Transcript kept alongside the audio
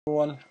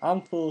Everyone,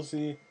 I'm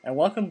Foolzy, and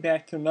welcome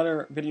back to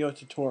another video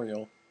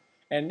tutorial.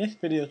 And in this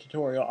video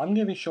tutorial, I'm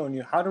going to be showing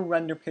you how to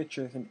render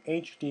pictures in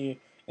HD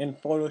in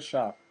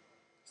Photoshop.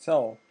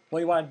 So, what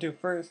you want to do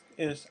first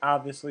is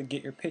obviously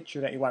get your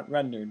picture that you want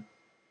rendered.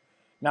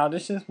 Now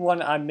this is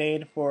one I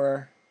made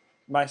for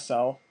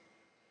myself,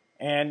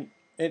 and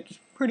it's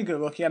pretty good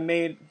looking. I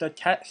made the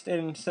text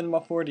in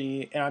Cinema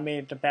 4D, and I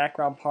made the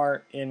background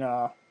part in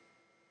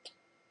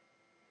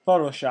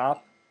Photoshop.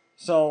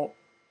 So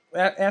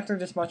after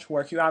this much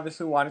work, you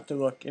obviously want it to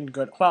look in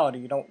good quality.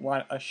 You don't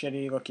want a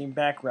shitty looking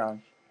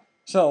background.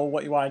 So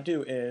what you want to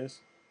do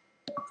is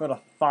go to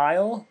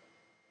File,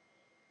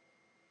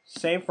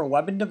 Save for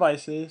Web and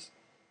Devices,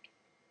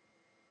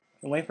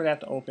 and wait for that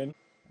to open.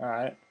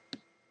 Alright.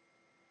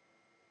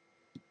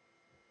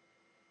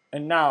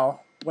 And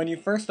now, when you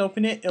first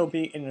open it, it'll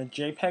be in a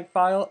JPEG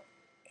file,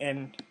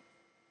 and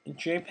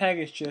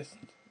JPEG is just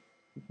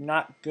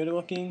not good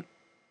looking.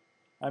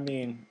 I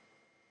mean,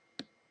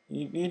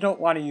 you don't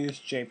want to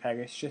use JPEG.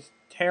 It's just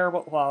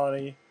terrible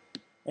quality,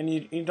 and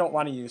you don't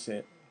want to use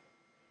it.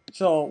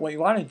 So what you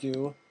want to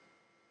do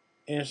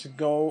is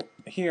go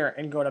here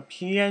and go to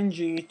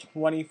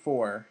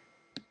PNG24.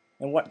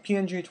 And what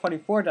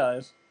PNG24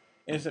 does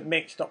is it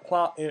makes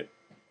it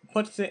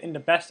puts it in the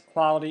best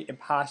quality it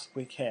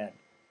possibly can.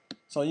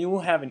 So you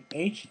will have an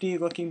HD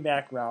looking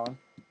background,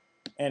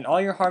 and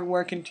all your hard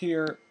work into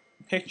your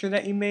picture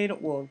that you made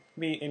will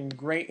be in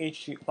great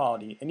HD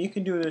quality. And you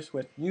can do this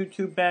with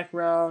YouTube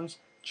backgrounds,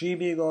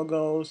 GB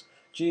logos,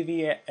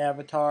 GB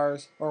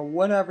avatars, or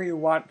whatever you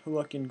want to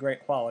look in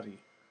great quality.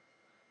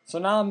 So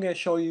now I'm going to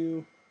show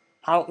you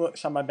how it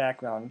looks on my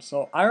background.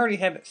 So I already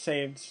have it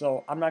saved,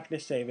 so I'm not going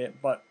to save it,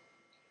 but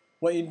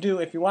what you do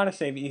if you want to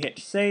save it, you hit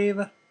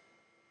save,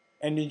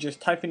 and you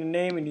just type in the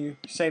name and you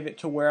save it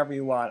to wherever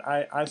you want.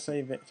 I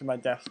save it to my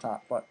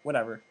desktop, but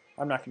whatever.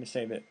 I'm not going to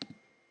save it.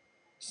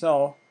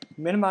 So,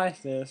 minimize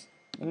this,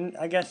 and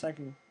I guess I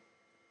can,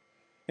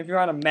 if you're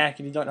on a Mac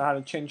and you don't know how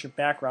to change your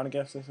background, I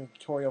guess there's a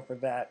tutorial for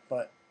that,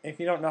 but if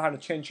you don't know how to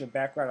change your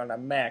background on a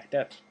Mac,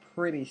 that's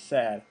pretty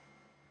sad.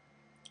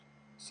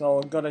 So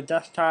go to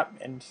desktop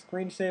and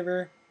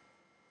screensaver,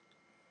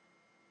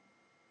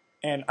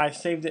 and I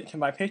saved it to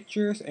my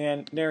pictures,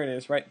 and there it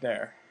is right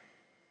there.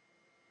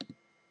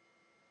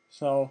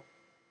 So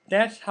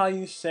that's how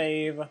you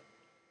save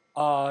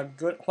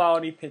good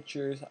quality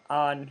pictures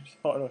on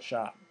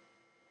Photoshop.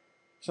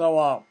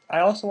 So I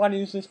also want to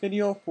use this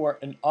video for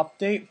an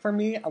update for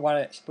me. I want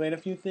to explain a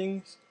few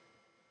things.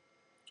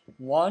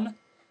 One,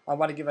 I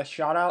want to give a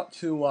shout out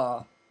to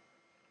a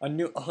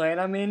new clan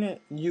I'm in,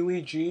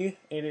 UEG.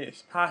 It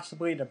is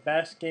possibly the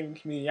best gaming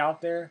community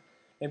out there.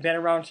 They've been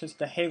around since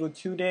the Halo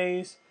 2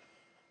 days,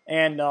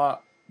 and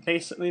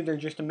basically they're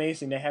just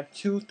amazing. They have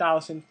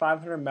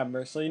 2,500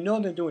 members, so you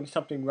know they're doing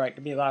something right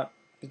to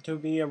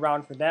be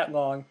around for that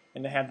long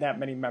and to have that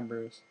many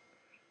members.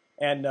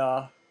 And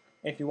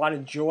if you want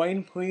to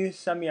join, please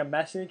send me a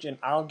message and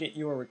I'll get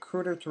you a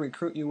recruiter to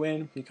recruit you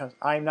in, because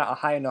I'm not a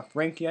high enough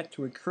rank yet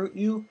to recruit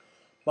you,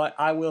 but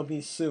I will be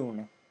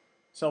soon.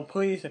 So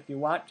please, if you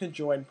want to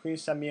join,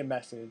 please send me a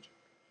message.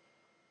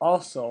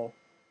 Also,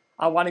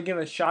 I want to give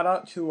a shout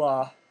out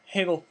to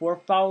Halo 4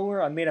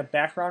 follower. I made a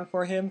background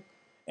for him,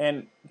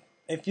 and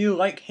if you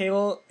like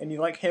Halo and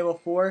you like Halo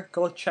 4,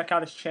 go check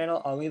out his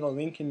channel. I'll leave a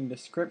link in the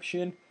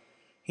description.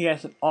 He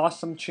has an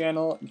awesome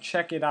channel.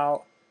 Check it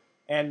out.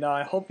 And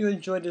I hope you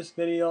enjoyed this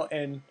video.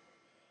 And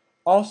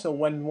also,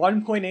 when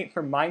 1.8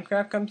 for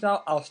Minecraft comes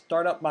out, I'll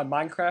start up my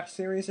Minecraft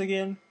series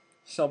again.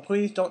 So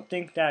please don't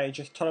think that I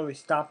just totally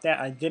stopped that.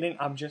 I didn't.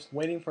 I'm just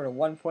waiting for the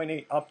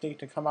 1.8 update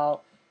to come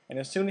out. And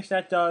as soon as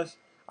that does,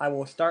 I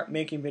will start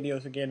making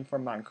videos again for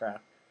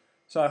Minecraft.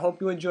 So I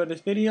hope you enjoyed this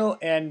video,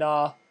 and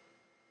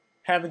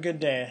have a good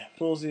day.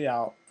 Foolzy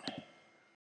out.